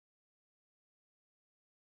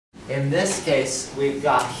In this case, we've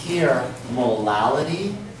got here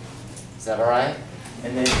molality. Is that all right?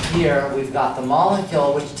 And then here we've got the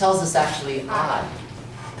molecule, which tells us actually I.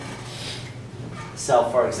 So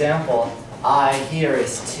for example, I here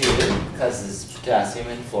is 2, because it's potassium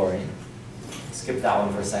and fluorine. Skip that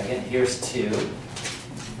one for a second. Here's 2.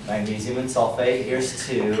 Magnesium and sulfate. Here's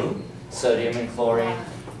 2. Sodium and chlorine.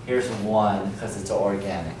 Here's 1, because it's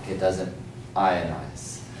organic. It doesn't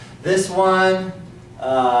ionize. This one,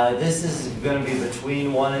 this is going to be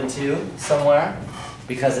between 1 and 2 somewhere,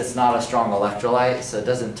 because it's not a strong electrolyte, so it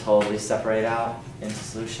doesn't totally separate out into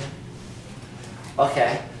solution.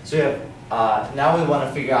 Okay, so we have, now we want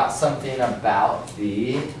to figure out something about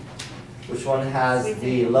which one has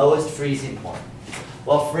the lowest freezing point.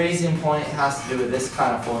 Well, freezing point has to do with this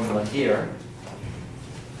kind of formula here.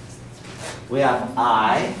 We have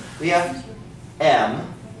I, we have M.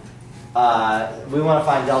 We want to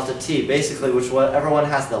find delta T. Basically, whichever one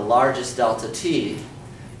has the largest delta T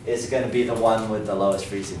is going to be the one with the lowest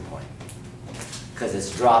freezing point, because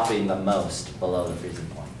it's dropping the most below the freezing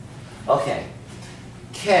point. Okay,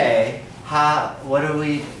 K,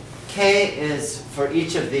 K is for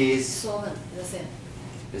each of these Solvent, the same.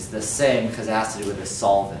 is the same because it has to do with the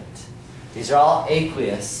solvent. These are all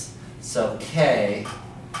aqueous, so K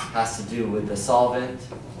has to do with the solvent,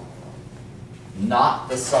 not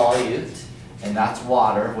the solute, and that's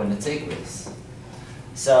water when it's aqueous.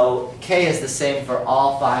 So K is the same for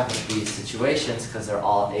all 5 of these situations because they're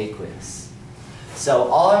all aqueous. So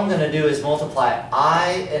all I'm going to do is multiply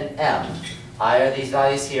I and M. I are these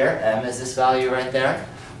values here, M is this value right there.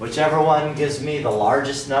 Whichever one gives me the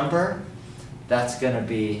largest number, that's going to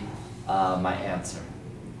be my answer.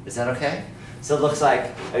 Is that okay? So it looks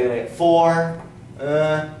like I'm going to get 4,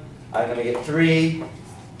 I'm going to get 3,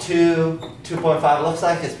 2, 2.5. It looks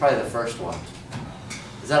like it's probably the first one.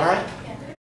 Is that all right?